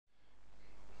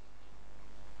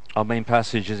Our main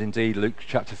passage is indeed Luke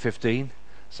chapter 15,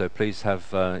 so please have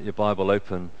your Bible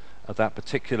open at that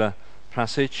particular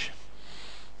passage.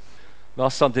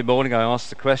 Last Sunday morning I asked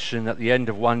the question, at the end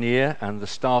of one year and the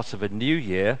start of a new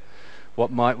year,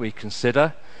 what might we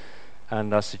consider?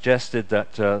 And I suggested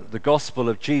that the gospel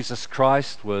of Jesus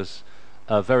Christ was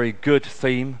a very good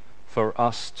theme for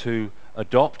us to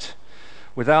adopt.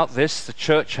 Without this, the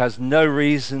church has no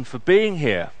reason for being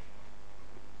here.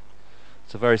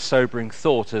 It's a very sobering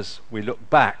thought as we look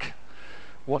back.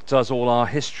 What does all our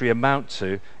history amount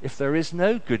to if there is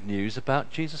no good news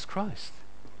about Jesus Christ?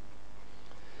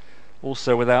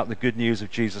 Also, without the good news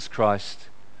of Jesus Christ,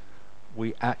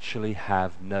 we actually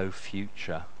have no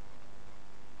future.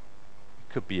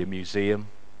 It could be a museum,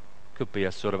 could be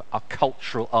a sort of a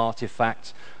cultural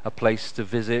artifact, a place to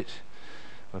visit,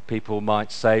 where people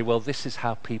might say, well, this is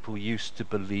how people used to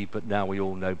believe, but now we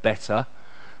all know better.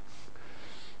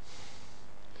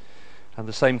 And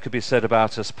the same could be said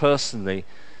about us personally.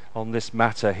 On this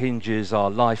matter hinges our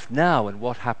life now and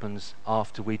what happens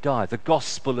after we die, the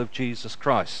gospel of Jesus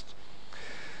Christ.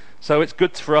 So it's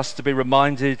good for us to be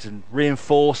reminded and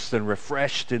reinforced and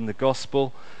refreshed in the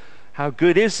gospel. How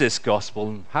good is this gospel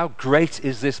and how great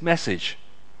is this message?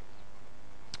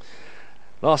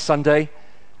 Last Sunday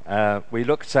we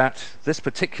looked at this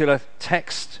particular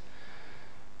text,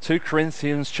 2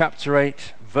 Corinthians chapter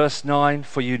 8, verse 9,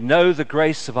 for you know the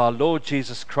grace of our Lord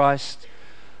Jesus Christ,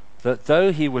 that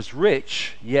though he was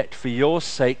rich, yet for your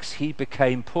sakes he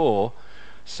became poor,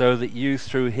 so that you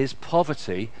through his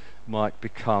poverty might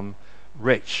become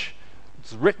rich.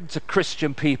 It's written to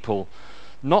Christian people,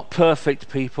 not perfect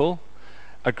people,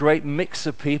 a great mix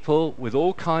of people with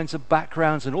all kinds of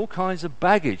backgrounds and all kinds of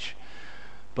baggage.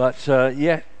 But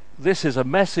yet this is a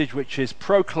message which is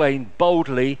proclaimed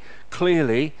boldly,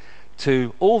 clearly,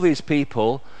 to all these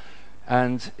people,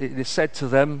 and it is said to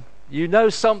them, you know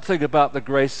something about the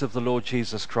grace of the Lord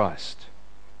Jesus Christ.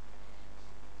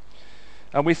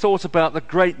 And we thought about the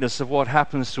greatness of what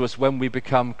happens to us when we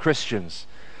become Christians.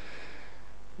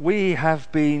 We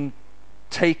have been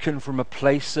taken from a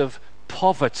place of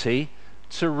poverty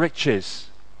to riches.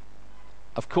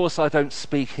 Of course, I don't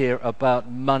speak here about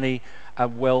money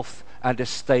and wealth and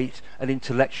estate and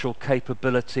intellectual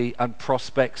capability and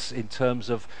prospects in terms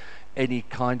of any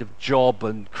kind of job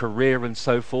and career and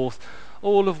so forth,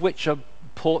 all of which are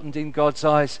important in God's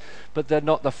eyes, but they're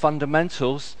not the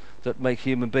fundamentals that make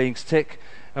human beings tick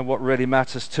and what really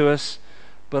matters to us.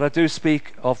 But I do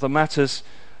speak of the matters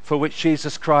for which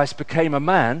Jesus Christ became a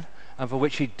man and for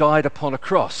which he died upon a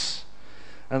cross.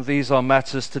 And these are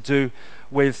matters to do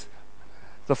with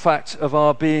the fact of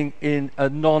our being in a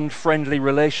non-friendly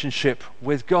relationship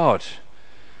with God,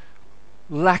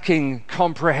 lacking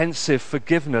comprehensive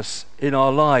forgiveness in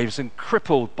our lives and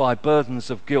crippled by burdens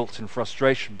of guilt and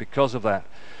frustration because of that,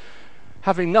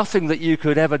 having nothing that you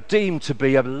could ever deem to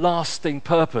be a lasting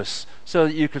purpose so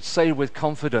that you could say with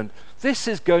confidence, this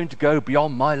is going to go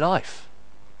beyond my life,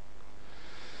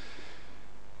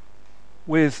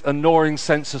 with a gnawing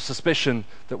sense of suspicion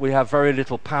that we have very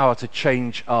little power to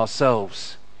change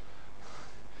ourselves,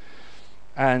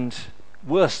 and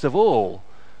worst of all,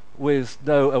 with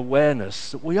no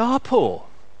awareness that we are poor.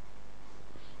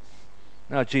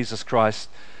 Now Jesus Christ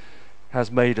has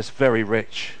made us very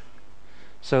rich,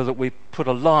 so that we put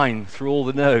a line through all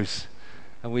the no's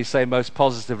and we say most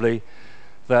positively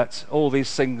that all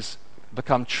these things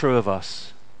become true of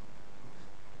us.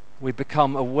 We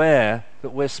become aware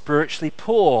that we're spiritually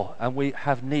poor and we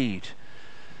have need.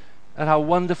 And how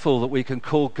wonderful that we can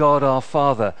call God our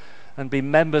Father and be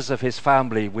members of his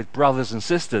family with brothers and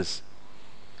sisters.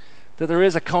 That there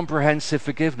is a comprehensive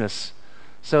forgiveness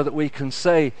so that we can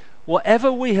say,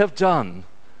 whatever we have done,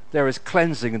 there is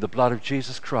cleansing in the blood of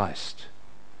Jesus Christ.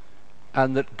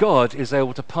 And that God is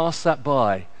able to pass that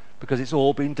by because it's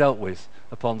all been dealt with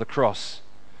upon the cross.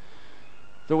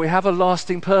 That we have a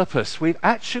lasting purpose. We've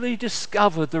actually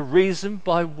discovered the reason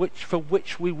for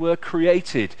which we were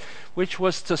created, which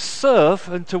was to serve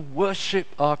and to worship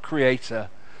our Creator.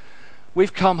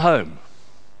 We've come home.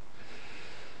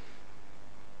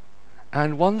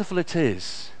 And wonderful it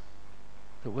is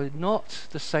that we're not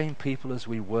the same people as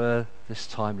we were this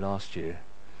time last year.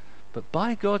 But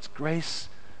by God's grace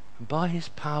and by his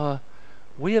power,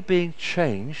 we are being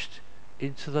changed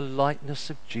into the likeness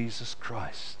of Jesus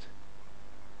Christ.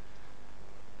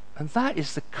 And that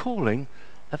is the calling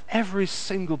of every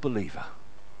single believer.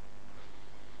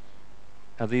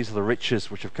 And these are the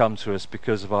riches which have come to us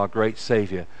because of our great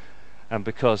Saviour and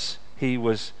because he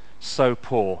was so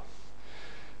poor.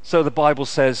 So the Bible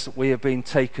says we have been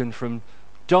taken from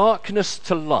darkness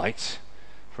to light,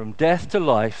 from death to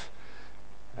life,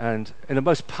 and in a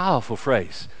most powerful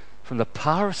phrase, from the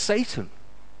power of Satan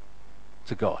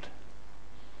to God.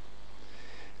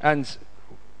 And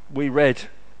we read,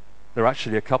 there are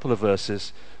actually a couple of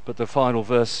verses, but the final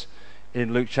verse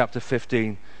in Luke chapter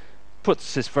 15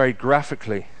 puts this very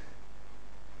graphically.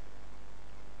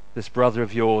 This brother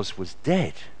of yours was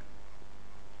dead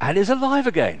and is alive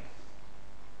again.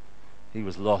 He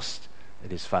was lost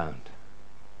and is found.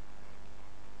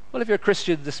 Well, if you're a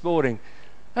Christian this morning,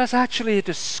 that's actually a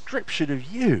description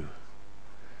of you.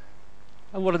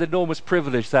 And what an enormous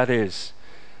privilege that is.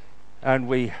 And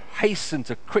we hasten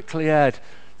to quickly add,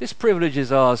 this privilege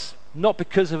is ours not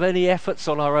because of any efforts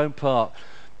on our own part,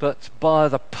 but by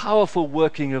the powerful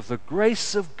working of the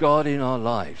grace of God in our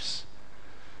lives,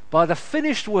 by the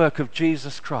finished work of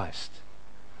Jesus Christ.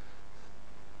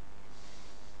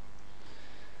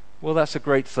 Well, that's a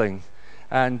great thing.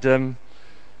 And,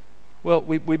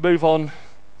 we move on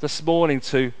this morning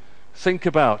to think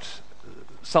about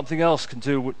something else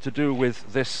to do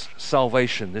with this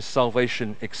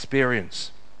salvation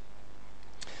experience.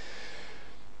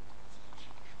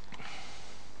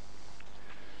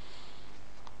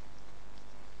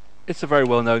 It's a very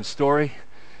well-known story.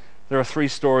 There are 3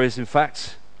 stories, in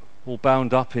fact, all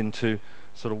bound up into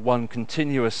sort of one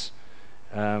continuous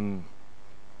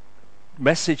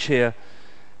message here.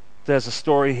 There's a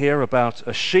story here about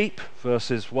a sheep,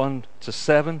 verses 1 to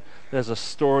 7. There's a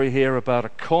story here about a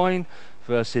coin,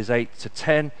 verses 8 to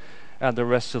 10. And the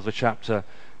rest of the chapter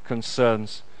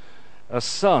concerns a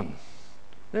son.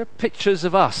 They're pictures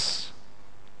of us.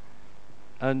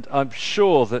 And I'm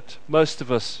sure that most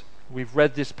of us, we've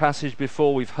read this passage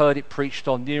before, we've heard it preached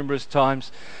on numerous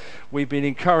times. We've been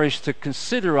encouraged to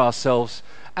consider ourselves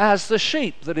as the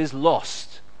sheep that is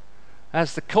lost,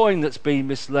 as the coin that's been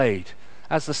mislaid,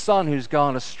 as the son who's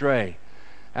gone astray.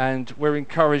 And we're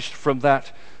encouraged from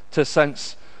that to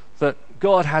sense that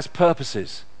God has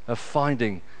purposes of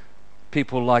finding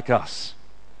people like us.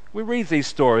 We read these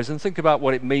stories and think about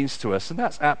what it means to us, and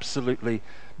that's absolutely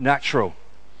natural.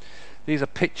 These are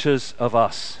pictures of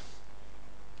us.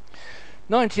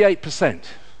 98%.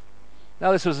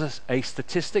 Now, this was a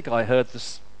statistic I heard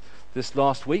this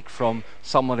last week from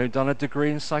someone who'd done a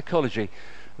degree in psychology.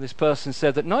 And this person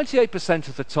said that 98%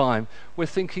 of the time we're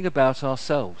thinking about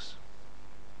ourselves.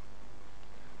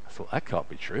 I thought, that can't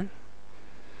be true.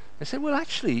 They said, well,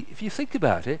 actually, if you think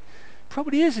about it,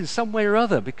 probably is in some way or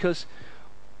other, because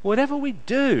whatever we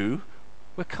do,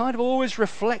 we're kind of always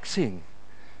reflecting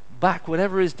back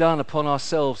whatever is done upon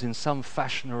ourselves in some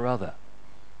fashion or other.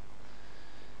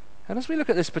 And as we look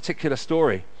at this particular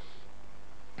story,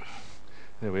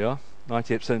 there we are,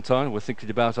 98% of the time we're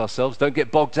thinking about ourselves. Don't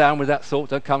get bogged down with that thought.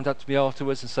 Don't come up to me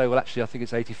afterwards and say, well, actually, I think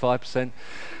it's 85%,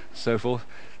 so forth.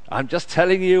 I'm just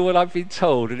telling you what I've been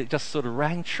told, and it just sort of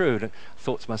rang true. And I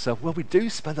thought to myself, well, we do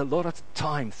spend a lot of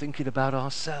time thinking about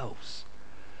ourselves.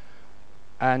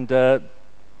 And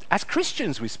as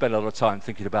Christians, we spend a lot of time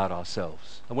thinking about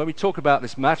ourselves. And when we talk about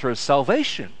this matter of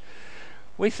salvation,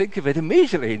 we think of it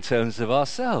immediately in terms of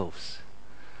ourselves.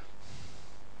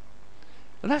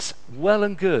 And that's well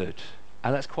and good,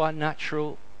 and that's quite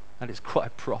natural, and it's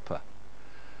quite proper.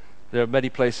 There are many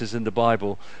places in the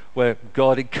Bible where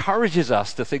God encourages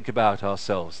us to think about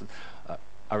ourselves.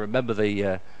 I remember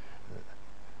that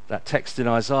text in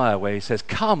Isaiah where he says,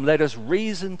 come, let us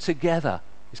reason together.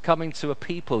 He's coming to a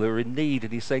people who are in need,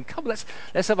 and he's saying, come, let's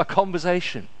have a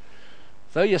conversation.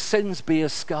 Though your sins be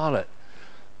as scarlet,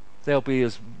 they'll be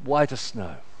as white as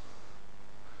snow.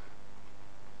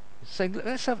 He's saying,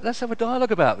 let's have a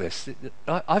dialogue about this.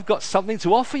 I've got something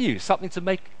to offer you, something to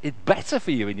make it better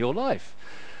for you in your life.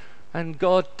 And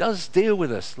God does deal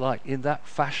with us like in that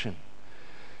fashion.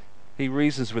 He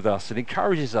reasons with us and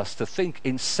encourages us to think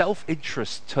in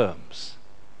self-interest terms.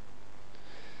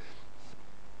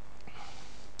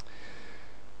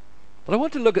 But I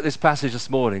want to look at this passage this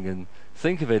morning and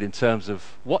think of it in terms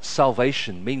of what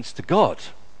salvation means to God.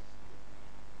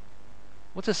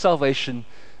 What does salvation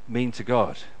mean to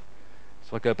God?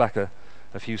 So I go back a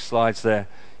few slides there.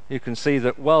 You can see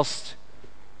that whilst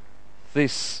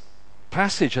this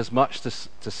passage has much to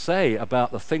say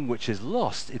about the thing which is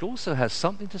lost, it also has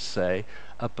something to say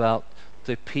about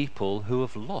the people who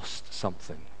have lost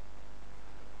something.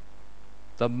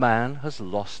 The man has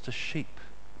lost a sheep.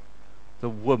 The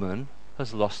woman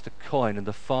has lost a coin, and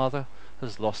the father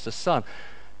has lost a son.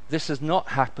 This has not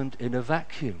happened in a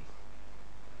vacuum.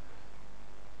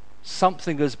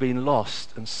 Something has been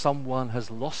lost, and someone has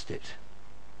lost it.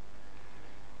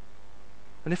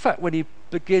 And in fact, when you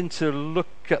begin to look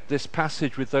at this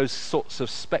passage with those sorts of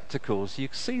spectacles, you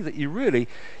see that you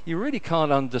really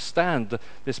can't understand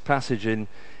this passage in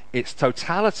its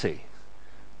totality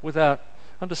without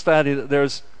understanding that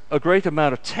there's a great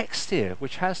amount of text here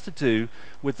which has to do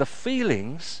with the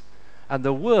feelings and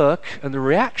the work and the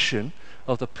reaction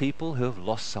of the people who have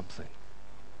lost something.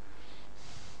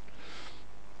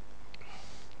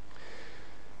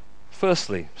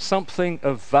 Firstly, something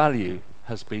of value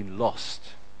has been lost.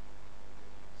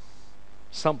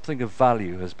 Something of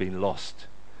value has been lost.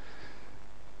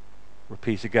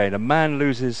 Repeat again. A man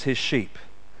loses his sheep.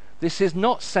 This is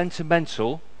not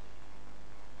sentimental,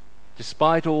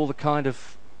 despite all the kind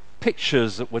of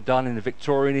pictures that were done in the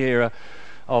Victorian era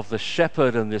of the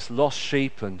shepherd and this lost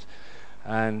sheep,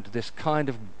 and this kind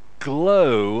of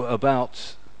glow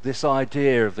about this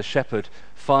idea of the shepherd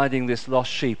finding this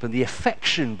lost sheep and the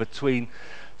affection between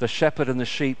the shepherd and the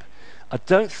sheep. I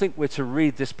don't think we're to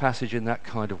read this passage in that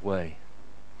kind of way.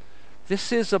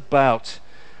 This is about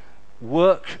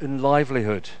work and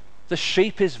livelihood. The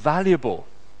sheep is valuable.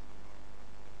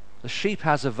 The sheep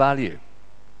has a value.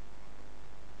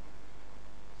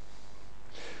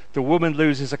 The woman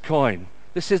loses a coin.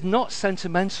 This is not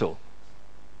sentimental.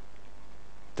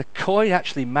 The coin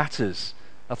actually matters.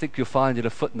 I think you'll find in a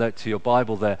footnote to your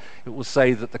Bible there, it will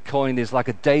say that the coin is like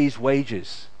a day's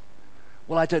wages.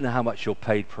 Well, I don't know how much you're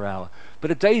paid per hour,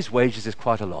 but a day's wages is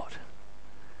quite a lot.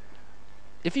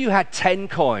 If you had 10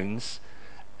 coins,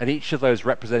 and each of those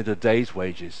represented a day's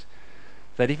wages,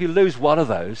 then if you lose one of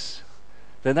those,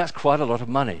 then that's quite a lot of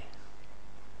money.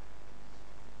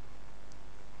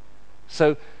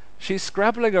 So she's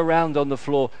scrabbling around on the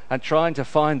floor and trying to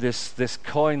find this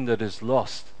coin that is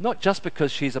lost, not just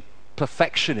because she's a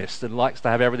perfectionist and likes to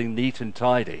have everything neat and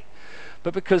tidy,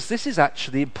 but because this is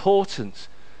actually important.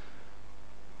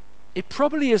 It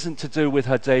probably isn't to do with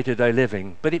her day-to-day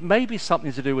living, but it may be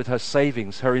something to do with her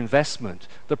savings, her investment,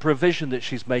 the provision that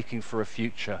she's making for a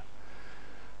future.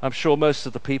 I'm sure most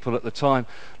of the people at the time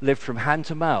lived from hand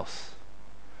to mouth.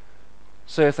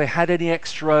 So if they had any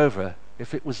extra over,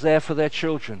 if it was there for their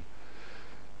children,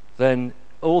 then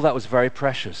all that was very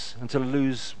precious, and to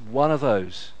lose one of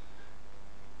those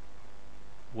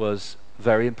was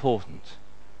very important.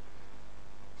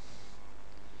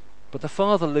 But the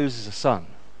father loses a son.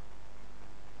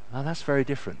 Now that's very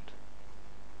different.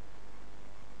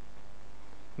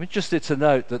 I'm interested to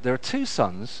note that there are two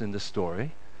sons in the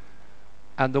story,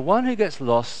 and the one who gets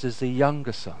lost is the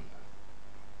younger son.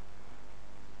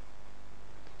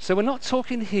 So we're not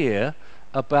talking here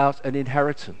about an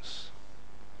inheritance,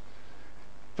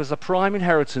 because the prime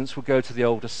inheritance will go to the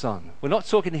older son. We're not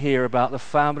talking here about the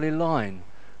family line,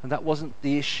 and that wasn't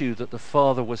the issue that the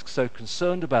father was so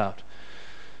concerned about.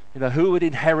 Who would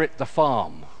inherit the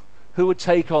farm? Who would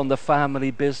take on the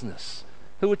family business?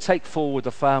 Who would take forward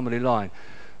the family line?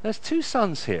 There's two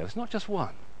sons here, it's not just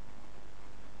one.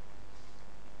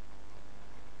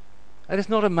 And it's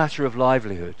not a matter of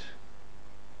livelihood.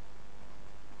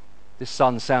 This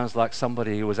son sounds like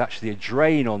somebody who was actually a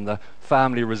drain on the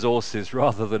family resources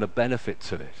rather than a benefit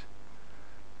to it.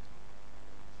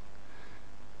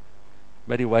 In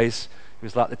many ways, he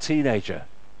was like the teenager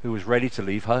who was ready to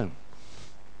leave home.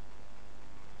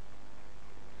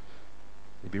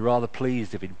 He'd be rather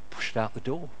pleased if he'd pushed out the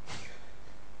door.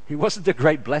 He wasn't a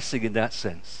great blessing in that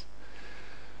sense.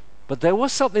 But there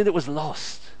was something that was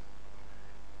lost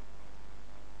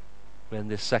when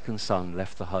this second son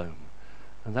left the home,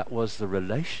 and that was the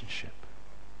relationship.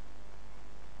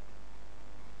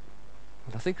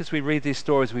 And I think as we read these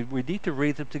stories, we need to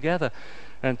read them together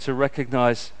and to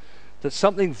recognize that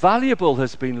something valuable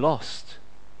has been lost.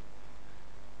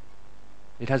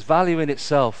 It has value in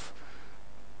itself,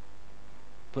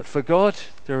 but for God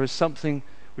there is something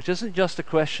which isn't just a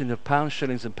question of pounds,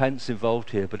 shillings and pence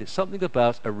involved here, but it's something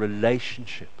about a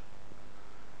relationship.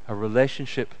 A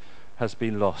relationship has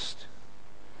been lost.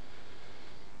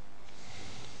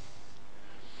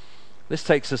 This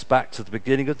takes us back to the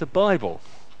beginning of the Bible.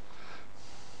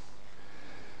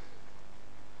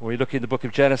 We look in the book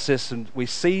of Genesis and we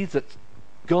see that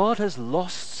God has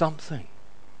lost something.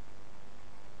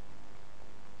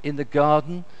 In the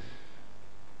garden,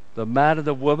 the man and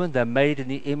the woman, they're made in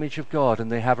the image of God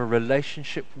and they have a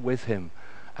relationship with Him.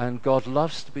 And God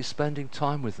loves to be spending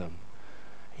time with them.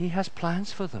 He has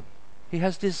plans for them. He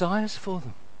has desires for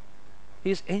them.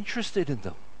 He is interested in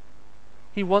them.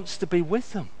 He wants to be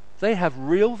with them. They have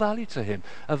real value to Him,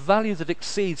 a value that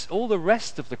exceeds all the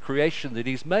rest of the creation that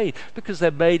He's made, because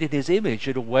they're made in His image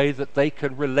in a way that they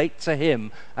can relate to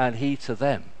Him and He to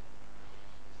them.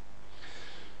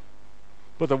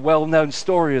 But the well-known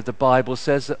story of the Bible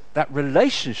says that that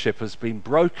relationship has been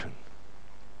broken.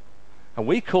 And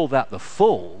we call that the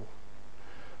fall,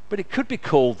 but it could be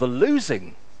called the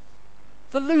losing.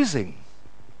 The losing.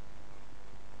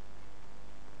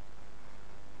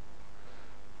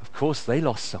 Of course, they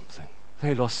lost something.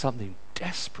 They lost something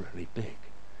desperately big.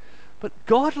 But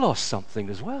God lost something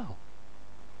as well.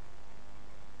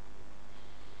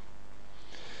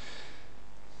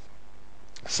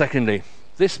 Secondly,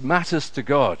 this matters to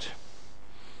God.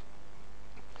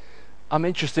 I'm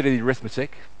interested in the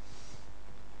arithmetic.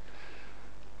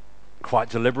 Quite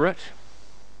deliberate.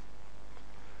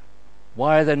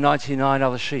 Why are there 99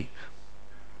 other sheep?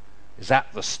 Is that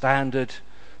the standard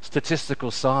statistical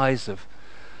size of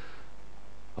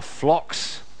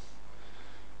flocks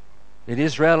in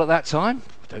Israel at that time?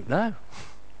 I don't know.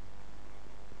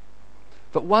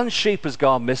 But one sheep has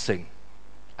gone missing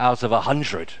out of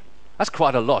 100. That's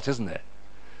quite a lot, isn't it?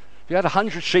 If you had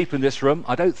 100 sheep in this room,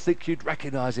 I don't think you'd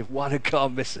recognize if one had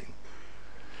gone missing.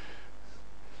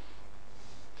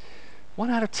 1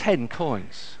 out of 10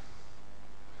 coins.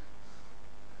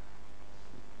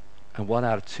 And 1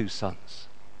 out of 2 sons.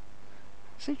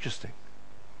 It's interesting.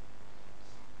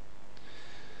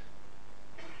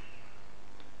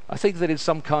 I think that in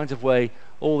some kind of way,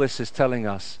 all this is telling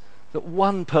us that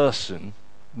one person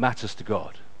matters to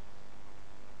God.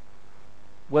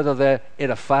 Whether they're in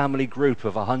a family group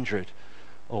of 100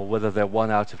 or whether they're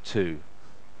 1 out of 2.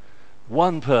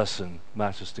 One person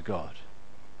matters to God.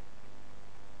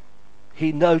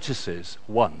 He notices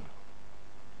one.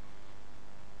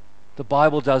 The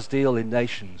Bible does deal in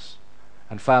nations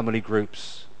and family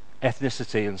groups,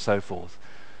 ethnicity and so forth.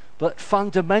 But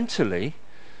fundamentally,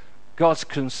 God's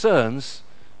concerns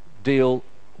deal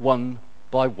one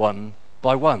by one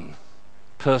by one,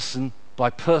 person by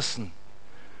person.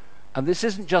 And this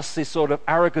isn't just this sort of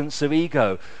arrogance of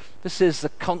ego. This is the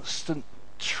constant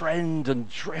trend and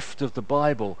drift of the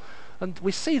Bible. And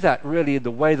we see that really in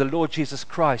the way the Lord Jesus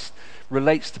Christ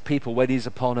relates to people when he's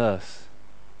upon earth.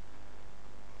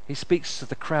 He speaks to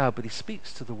the crowd, but he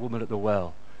speaks to the woman at the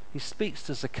well. He speaks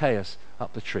to Zacchaeus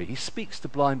up the tree. He speaks to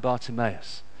blind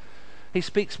Bartimaeus. He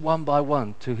speaks one by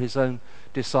one to his own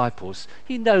disciples.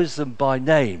 He knows them by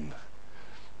name.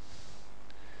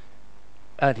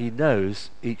 And he knows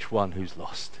each one who's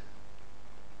lost.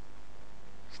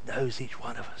 He knows each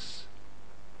one of us.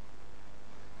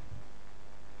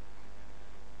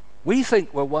 We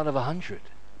think we're one of 100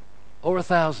 or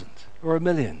 1,000 or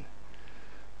 1,000,000.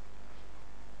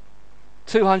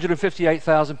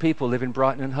 258,000 people live in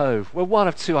Brighton and Hove. We're one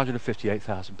of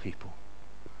 258,000 people.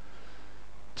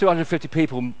 250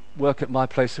 people work at my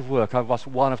place of work. I was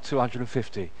one of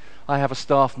 250. I have a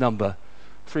staff number,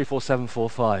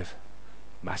 34745.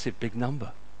 Massive big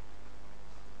number.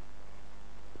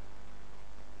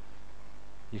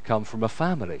 You come from a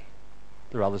family.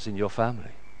 There are others in your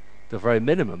family. The very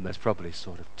minimum, there's probably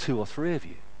sort of 2 or 3 of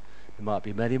you. There might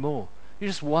be many more. You're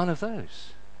just one of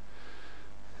those.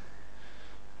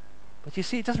 But you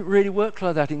see, it doesn't really work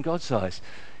like that in God's eyes.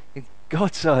 In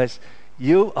God's eyes,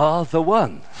 you are the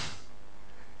one.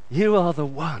 You are the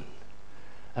one.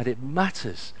 And it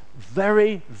matters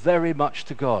very, very much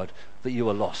to God that you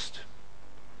are lost.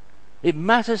 It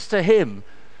matters to him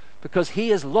because he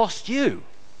has lost you.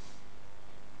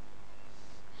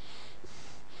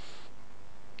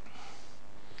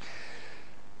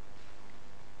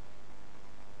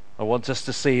 I want us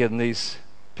to see in these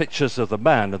pictures of the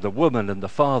man and the woman and the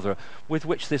father with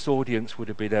which this audience would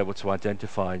have been able to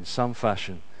identify in some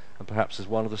fashion, and perhaps there's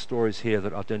one of the stories here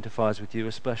that identifies with you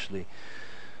especially.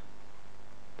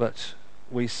 But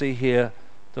we see here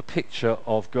the picture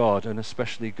of God, and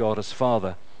especially God as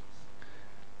Father.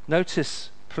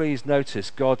 Please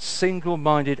notice God's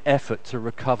single-minded effort to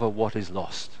recover what is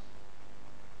lost.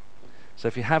 So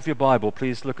if you have your Bible,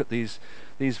 please look at these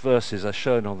verses as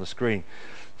shown on the screen.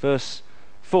 Verse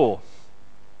 4.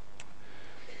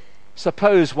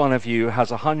 Suppose one of you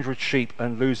has 100 sheep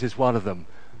and loses one of them.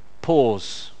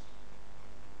 Pause.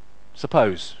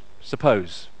 Suppose.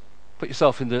 Put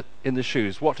yourself in the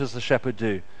shoes. What does the shepherd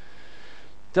do?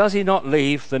 Does he not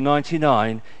leave the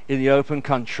 99 in the open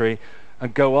country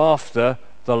and go after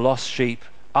the lost sheep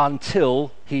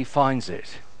until he finds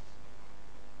it?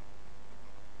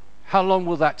 How long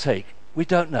will that take? We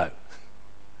don't know.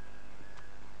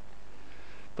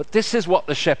 But this is what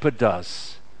the shepherd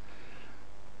does.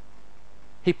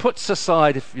 He puts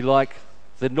aside, if you like,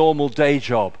 the normal day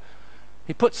job.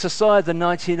 He puts aside the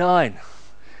 99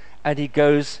 and he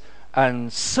goes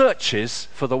and searches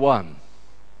for the one.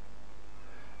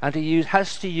 And he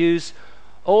has to use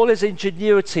all his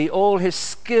ingenuity, all his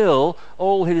skill,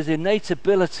 all his innate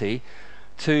ability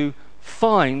to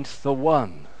find the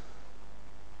one.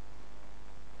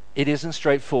 It isn't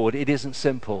straightforward, it isn't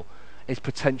simple, it's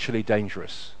potentially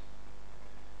dangerous.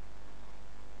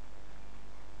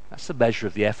 That's the measure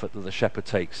of the effort that the shepherd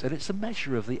takes, and it's a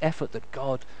measure of the effort that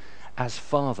God as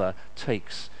Father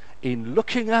takes in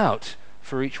looking out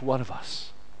for each one of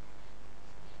us.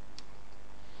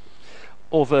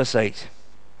 Or verse 8.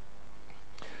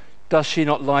 Does she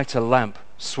not light a lamp,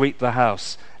 sweep the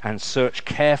house, and search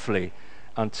carefully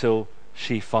until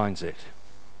she finds it?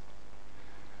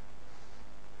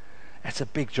 It's a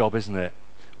big job, isn't it?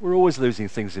 We're always losing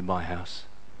things in my house.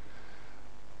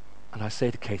 And I say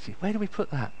to Katie, where do we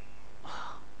put that?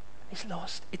 Oh, it's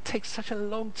lost. It takes such a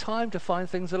long time to find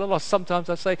things that are lost. Sometimes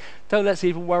I say, don't let's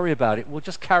even worry about it. We'll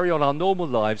just carry on our normal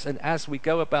lives, and as we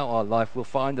go about our life, we'll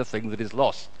find the thing that is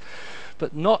lost.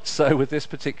 But not so with this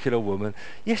particular woman.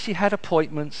 Yes, she had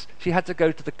appointments, she had to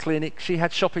go to the clinic, she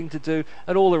had shopping to do,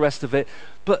 and all the rest of it.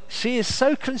 But she is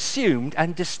so consumed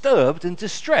and disturbed and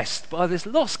distressed by this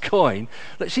lost coin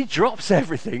that she drops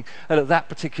everything. And at that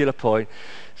particular point,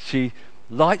 she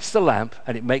lights the lamp,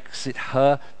 and it makes it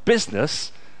her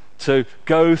business to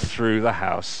go through the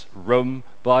house, room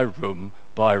by room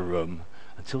by room,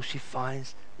 until she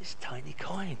finds this tiny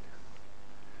coin,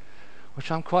 which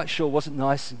I'm quite sure wasn't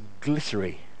nice and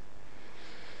glittery.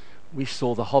 We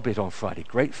saw The Hobbit on Friday.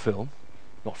 Great film.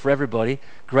 Not for everybody.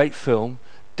 Great film.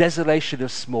 Desolation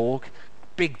of Smaug.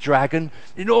 Big dragon.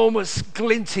 Enormous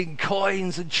glinting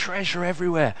coins and treasure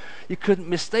everywhere. You couldn't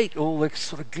mistake all the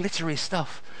sort of glittery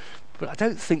stuff. But I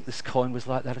don't think this coin was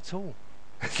like that at all.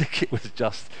 I think it was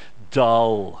just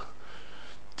dull.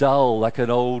 Dull, like an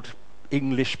old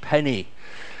English penny.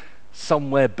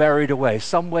 Somewhere buried away,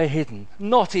 somewhere hidden,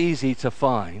 not easy to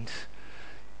find.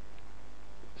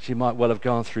 She might well have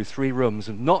gone through 3 rooms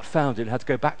and not found it, had to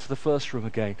go back to the first room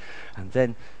again, and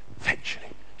then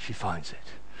eventually she finds it.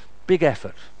 Big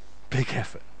effort, big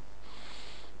effort.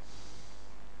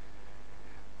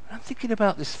 I'm thinking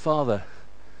about this father.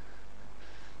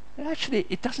 And actually,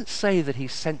 it doesn't say that he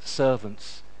sent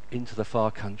servants into the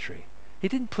far country. He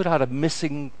didn't put out a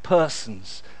missing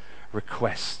persons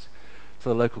request to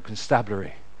the local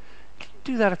constabulary. He didn't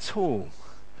do that at all.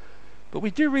 But we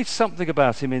do read something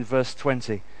about him in verse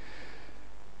 20.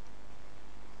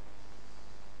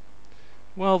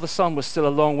 While the son was still a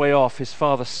long way off, his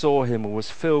father saw him and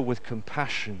was filled with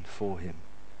compassion for him.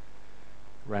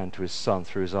 Ran to his son,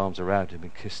 threw his arms around him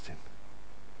and kissed him.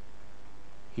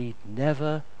 He'd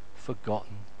never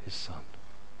forgotten his son.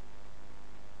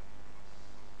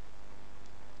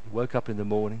 He woke up in the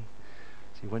morning,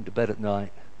 so he went to bed at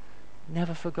night,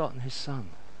 never forgotten his son.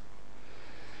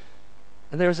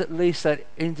 And there is at least that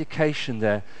indication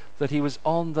there that he was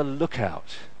on the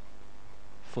lookout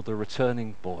for the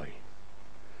returning boy.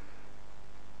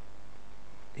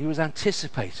 He was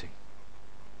anticipating.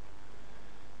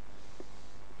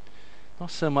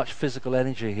 Not so much physical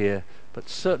energy here, but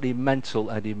certainly mental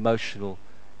and emotional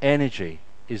energy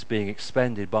is being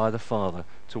expended by the father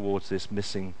towards this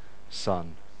missing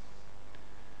son.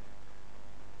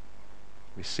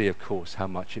 We see, of course, how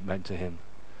much it meant to him.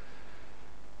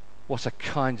 What a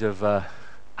kind of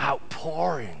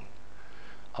outpouring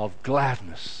of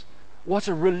gladness. What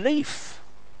a relief.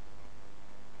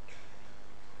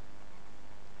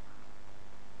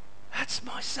 That's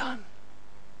my son.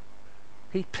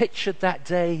 He pictured that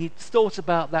day. He'd thought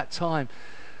about that time.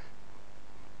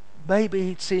 Maybe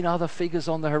he'd seen other figures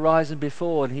on the horizon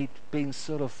before and he'd been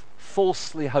sort of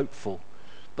falsely hopeful.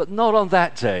 But not on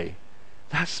that day.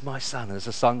 That's my son. As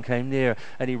the sun came near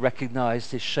and he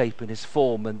recognized his shape and his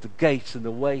form and the gait and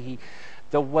the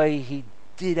way he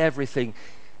did everything.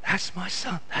 That's my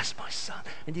son. That's my son.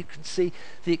 And you can see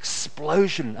the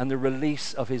explosion and the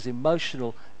release of his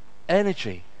emotional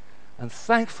energy and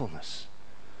thankfulness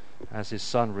as his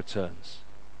son returns.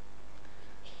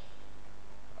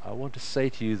 I want to say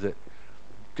to you that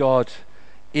God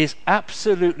is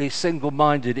absolutely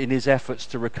single-minded in his efforts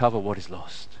to recover what is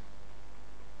lost.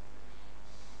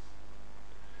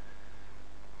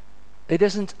 It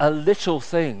isn't a little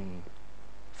thing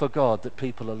for God that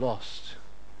people are lost.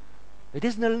 It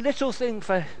isn't a little thing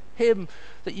for him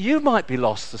that you might be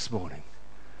lost this morning.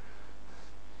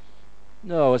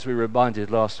 No, as we were reminded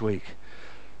last week,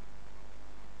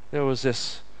 there was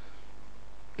this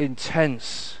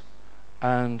intense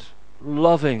and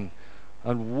loving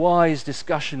and wise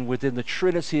discussion within the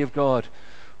Trinity of God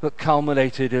that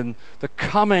culminated in the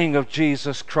coming of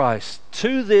Jesus Christ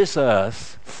to this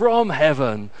earth from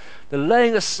heaven, the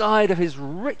laying aside of his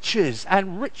riches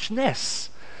and richness,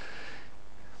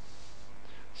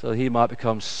 so that he might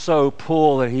become so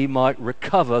poor that he might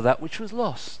recover that which was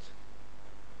lost.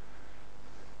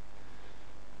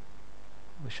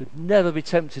 We should never be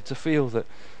tempted to feel that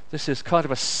this is kind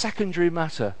of a secondary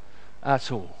matter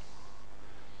at all.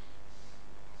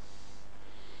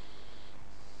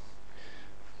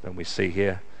 Then we see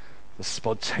here the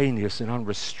spontaneous and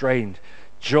unrestrained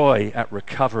joy at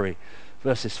recovery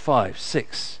verses 5,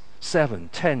 6, 7,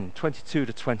 10, 22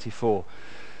 to 24.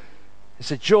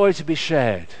 It's a joy to be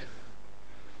shared.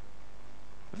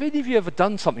 Have any of you ever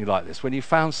done something like this, when you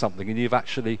found something and you've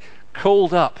actually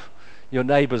called up your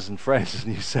neighbours and friends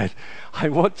and you said, I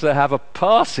want to have a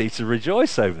party to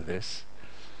rejoice over this?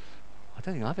 I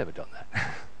don't think I've ever done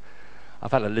that.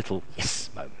 I've had a little yes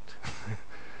moment.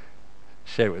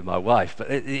 Share it with my wife, but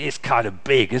it's kind of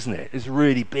big, isn't it? It's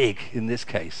really big in this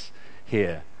case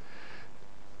here.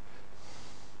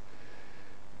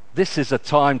 This is a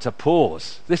time to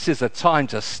pause. This is a time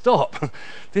to stop.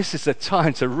 This is a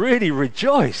time to really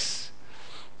rejoice.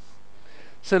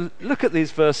 So look at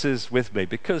these verses with me,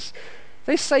 because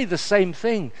they say the same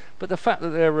thing, but the fact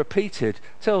that they're repeated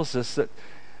tells us that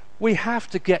we have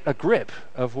to get a grip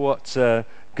of what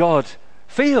God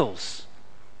feels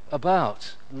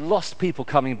about lost people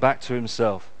coming back to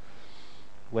himself.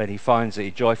 When he finds it,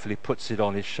 he joyfully puts it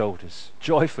on his shoulders.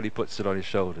 Joyfully puts it on his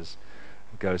shoulders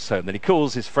and goes home. Then he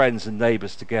calls his friends and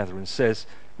neighbours together and says,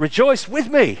 rejoice with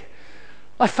me!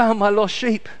 I found my lost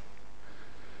sheep.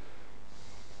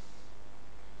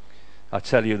 I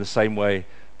tell you, in the same way,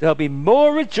 there'll be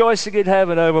more rejoicing in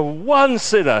heaven over one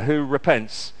sinner who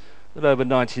repents than over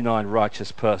 99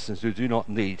 righteous persons who do not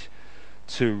need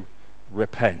to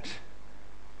repent.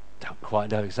 Don't quite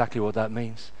know exactly what that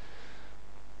means,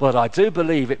 but I do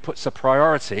believe it puts a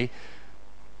priority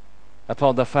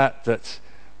upon the fact that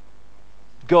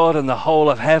God and the whole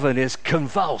of heaven is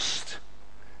convulsed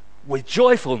with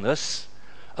joyfulness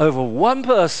over one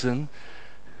person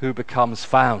who becomes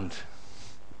found,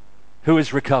 who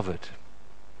is recovered.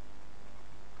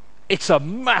 It's a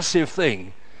massive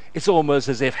thing. It's almost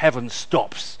as if heaven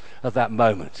stops at that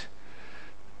moment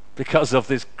because of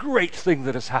this great thing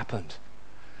that has happened.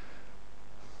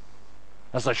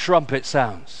 As the trumpet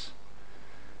sounds,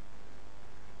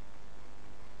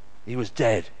 he was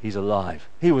dead, he's alive.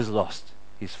 He was lost,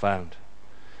 he's found.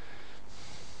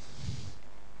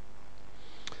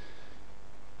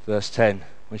 Verse 10,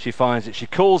 when she finds it, she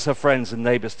calls her friends and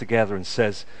neighbours together and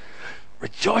says,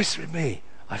 rejoice with me,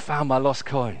 I found my lost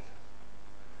coin.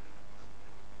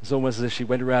 It's almost as if she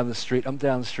went around the street, up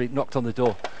down the street, knocked on the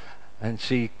door, and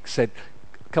she said,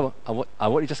 come on, I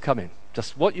want you to just come in.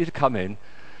 Just want you to come in.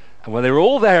 And when they were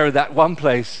all there in that one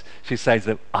place, she says to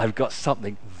them, I've got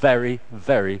something very,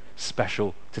 very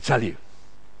special to tell you.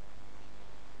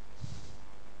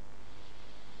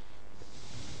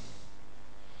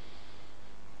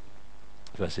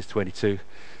 Verses 22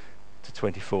 to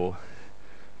 24.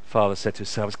 Father said to his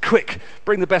servants, quick,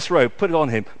 bring the best robe, put it on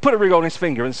him, put a ring on his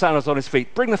finger and sandals on his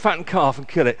feet, bring the fattened calf and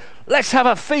kill it. Let's have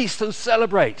a feast and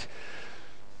celebrate.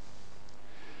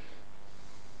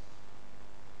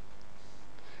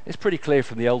 It's pretty clear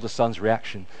from the elder son's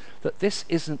reaction that this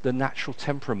isn't the natural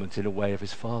temperament, in a way, of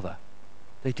his father.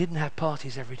 They didn't have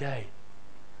parties every day.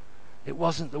 It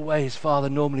wasn't the way his father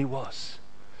normally was.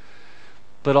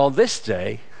 But on this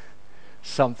day,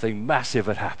 something massive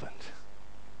had happened.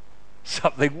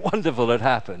 Something wonderful had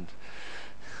happened.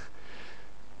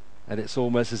 And it's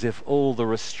almost as if all the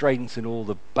restraints and all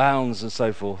the bounds and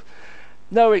so forth,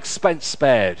 no expense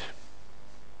spared.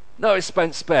 No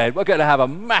expense spared. We're going to have a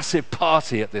massive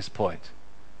party at this point.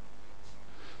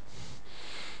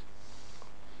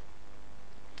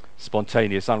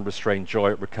 Spontaneous, unrestrained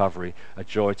joy at recovery, a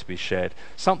joy to be shared.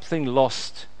 Something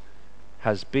lost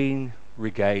has been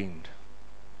regained.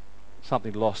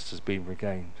 Something lost has been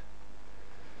regained.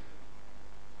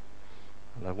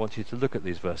 And I want you to look at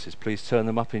these verses. Please turn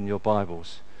them up in your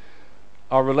Bibles.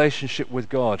 Our relationship with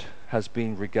God has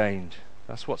been regained.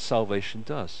 That's what salvation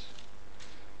does.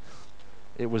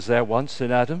 It was there once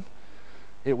in Adam.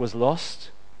 It was lost.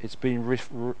 It's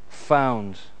been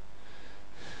found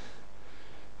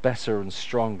better and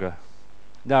stronger.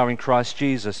 Now in Christ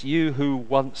Jesus, you who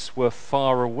once were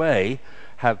far away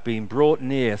have been brought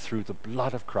near through the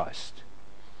blood of Christ.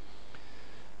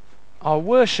 Our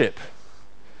worship.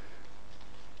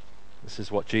 This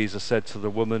is what Jesus said to the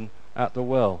woman at the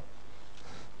well.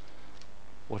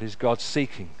 What is God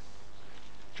seeking?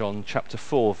 John chapter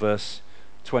 4, verse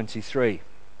 23.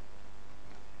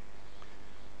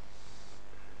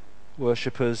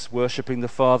 Worshippers worshipping the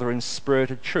Father in spirit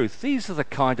and truth. These are the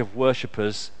kind of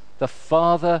worshippers the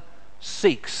Father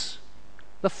seeks.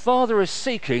 The Father is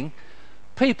seeking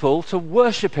people to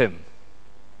worship him.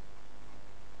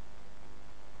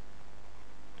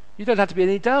 You don't have to be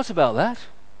any doubt about that.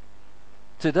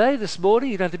 Today, this morning,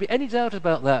 you don't have to be any doubt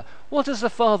about that. What does the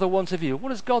Father want of you? What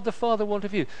does God the Father want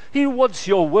of you? He wants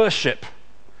your worship.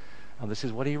 And this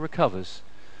is what he recovers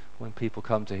when people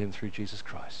come to him through Jesus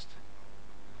Christ.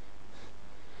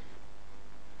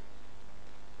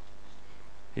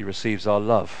 He receives our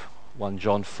love 1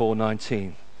 John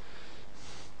 4:19.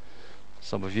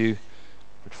 Some of you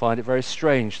would find it very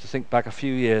strange to think back a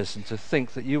few years and to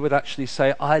think that you would actually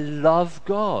say, I love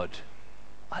God.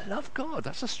 I love God.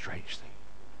 That's a strange thing.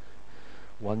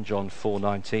 1 John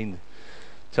 4:19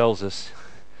 tells us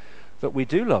that we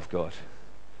do love God.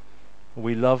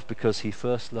 We love because he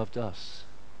first loved us.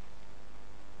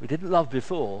 We didn't love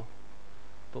before,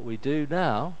 but we do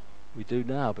now. We do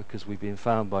now because we've been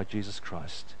found by Jesus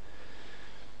Christ.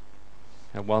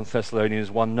 And 1 Thessalonians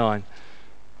 1:9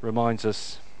 reminds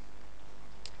us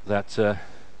that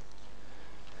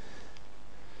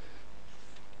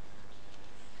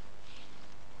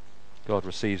God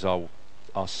receives our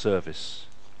service.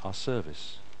 Our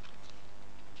service.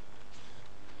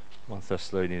 1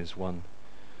 Thessalonians 1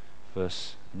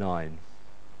 verse 9.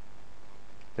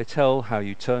 They tell how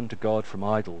you turn to God from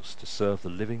idols to serve the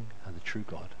living and the true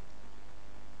God.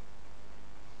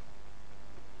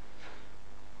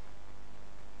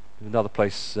 In another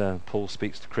place, Paul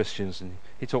speaks to Christians, and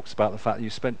he talks about the fact that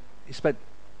you spent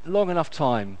long enough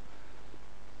time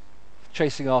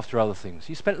chasing after other things.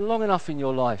 You spent long enough in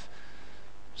your life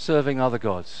serving other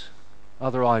gods,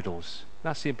 other idols.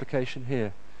 That's the implication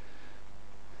here.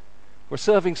 We're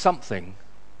serving something.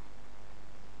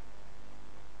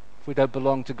 If we don't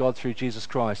belong to God through Jesus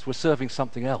Christ, we're serving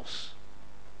something else.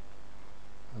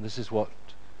 And this is what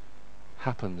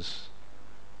happens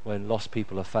when lost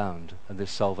people are found and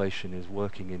this salvation is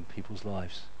working in people's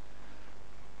lives.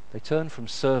 They turn from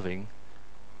serving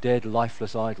dead,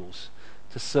 lifeless idols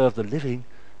to serve the living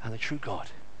and the true God.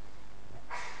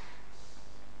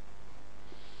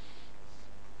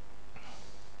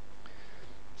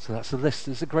 So that's a list.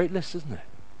 It's a great list, isn't it?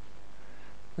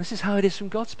 This is how it is from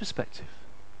God's perspective.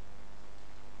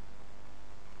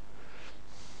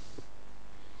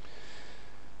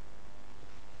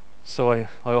 So I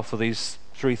offer these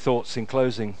three thoughts in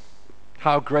closing.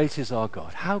 How great is our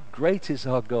God? How great is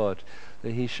our God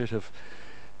that he should have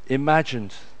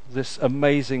imagined this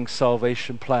amazing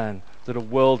salvation plan, that a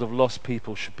world of lost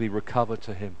people should be recovered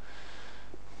to him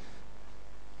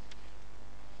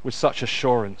with such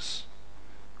assurance,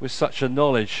 with such a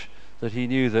knowledge that he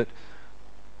knew that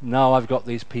now I've got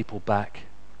these people back,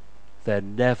 they're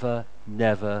never,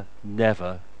 never,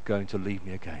 never going to leave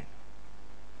me again.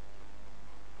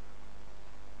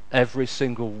 Every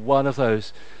single one of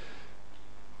those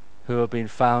who have been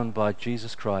found by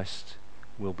Jesus Christ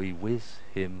will be with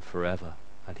him forever,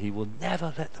 and he will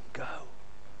never let them go.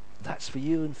 That's for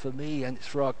you and for me, and it's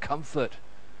for our comfort.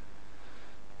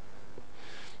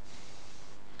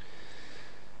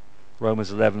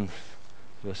 Romans 11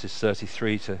 verses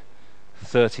 33 to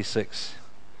 36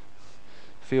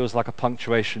 feels like a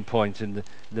punctuation point in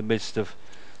the midst of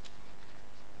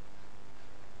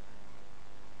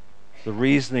the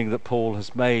reasoning that Paul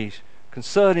has made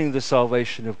concerning the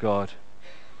salvation of God.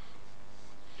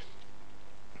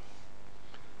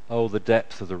 Oh, the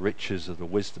depth of the riches of the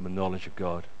wisdom and knowledge of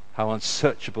God. How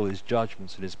unsearchable his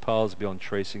judgments and his paths beyond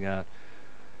tracing out.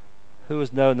 Who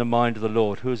has known the mind of the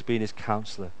Lord? Who has been his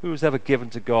counselor? Who has ever given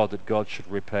to God that God should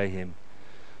repay him?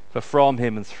 For from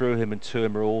him and through him and to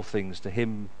him are all things. To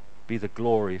him be the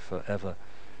glory forever.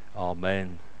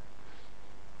 Amen.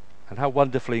 And how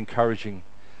wonderfully encouraging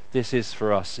this is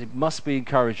for us. It must be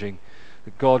encouraging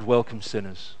that God welcomes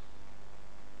sinners.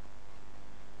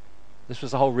 This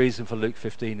was the whole reason for Luke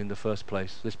 15 in the first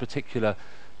place. This particular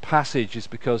passage is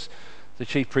because the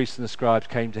chief priests and the scribes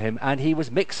came to him and he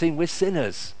was mixing with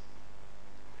sinners.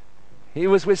 He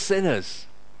was with sinners.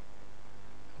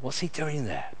 What's he doing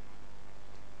there?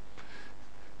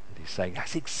 And he's saying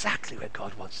that's exactly where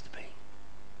God wants to be.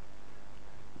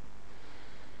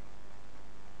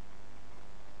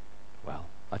 Well,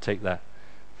 I take that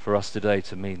for us today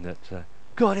to mean that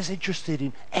God is interested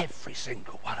in every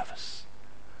single one of us.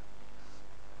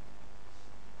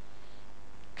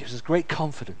 Gives us great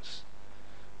confidence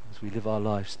as we live our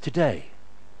lives today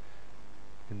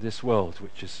in this world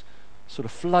which is sort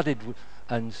of flooded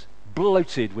and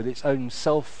bloated with its own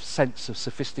self-sense of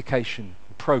sophistication,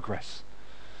 progress,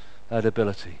 and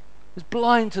ability. It's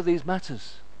blind to these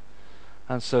matters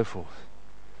and so forth.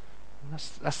 And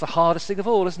that's the hardest thing of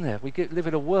all, isn't it? We live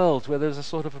in a world where there's a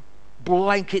sort of a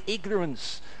blanket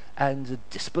ignorance and a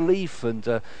disbelief and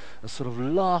a sort of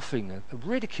laughing, a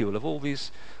ridicule of all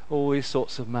these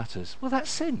sorts of matters. Well, that's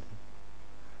sin.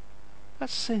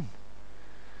 That's sin.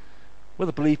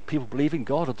 Whether people believe in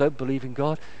God or don't believe in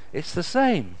God, it's the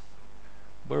same.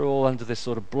 We're all under this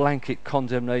sort of blanket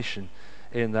condemnation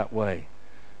in that way.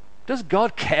 Does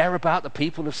God care about the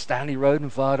people of Stanley Road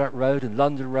and Viaduct Road and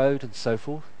London Road and so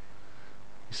forth?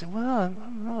 You say, well,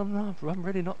 I'm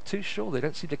really not too sure. They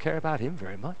don't seem to care about him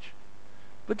very much.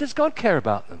 But does God care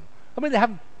about them? I mean, they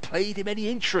haven't paid him any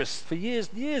interest for years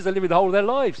and years. They're living the whole of their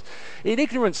lives in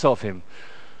ignorance of him.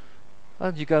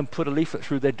 And you go and put a leaflet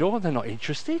through their door and they're not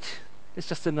interested. It's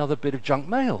just another bit of junk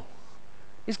mail.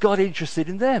 Is God interested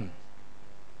in them?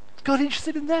 Is God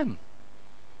interested in them?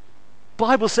 The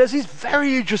Bible says he's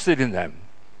very interested in them.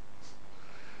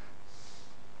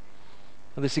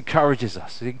 And this encourages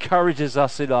us. It encourages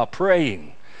us in our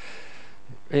praying,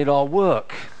 in our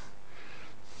work,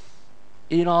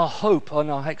 in our hope, and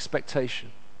our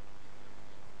expectation.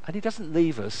 And he doesn't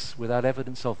leave us without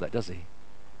evidence of that, does he?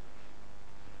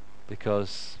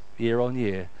 Because year on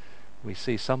year, we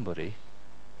see somebody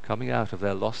coming out of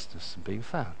their lostness and being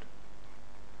found.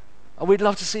 And we'd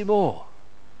love to see more.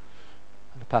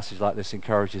 And a passage like this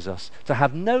encourages us to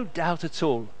have no doubt at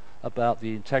all about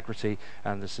the integrity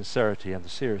and the sincerity and the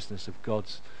seriousness of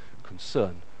God's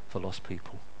concern for lost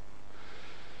people.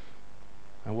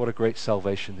 And what a great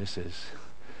salvation this is.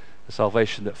 A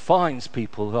salvation that finds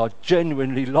people who are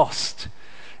genuinely lost.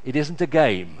 It isn't a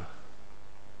game.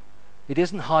 It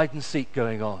isn't hide and seek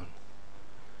going on.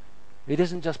 It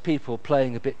isn't just people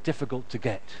playing a bit difficult to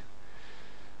get.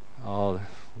 Oh,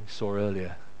 we saw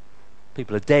earlier,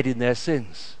 people are dead in their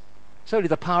sins. It's only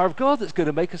the power of God that's going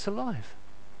to make us alive.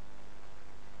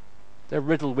 They're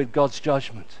riddled with God's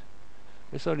judgment.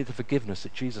 It's only the forgiveness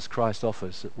that Jesus Christ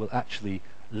offers that will actually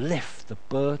lift the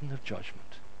burden of judgment.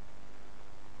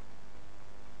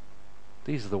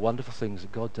 These are the wonderful things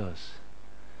that God does.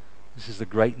 This is the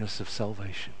greatness of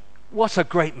salvation. What a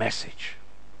great message.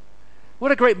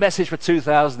 What a great message for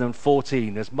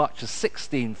 2014, as much as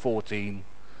 1614.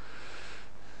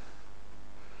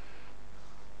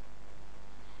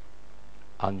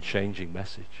 Unchanging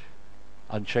message.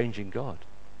 Unchanging God.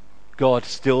 God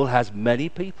still has many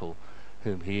people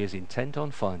whom he is intent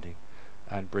on finding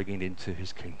and bringing into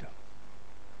his kingdom.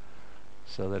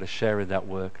 So let us share in that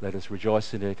work. Let us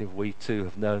rejoice in it if we too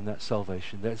have known that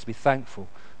salvation. Let us be thankful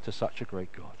to such a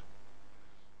great God.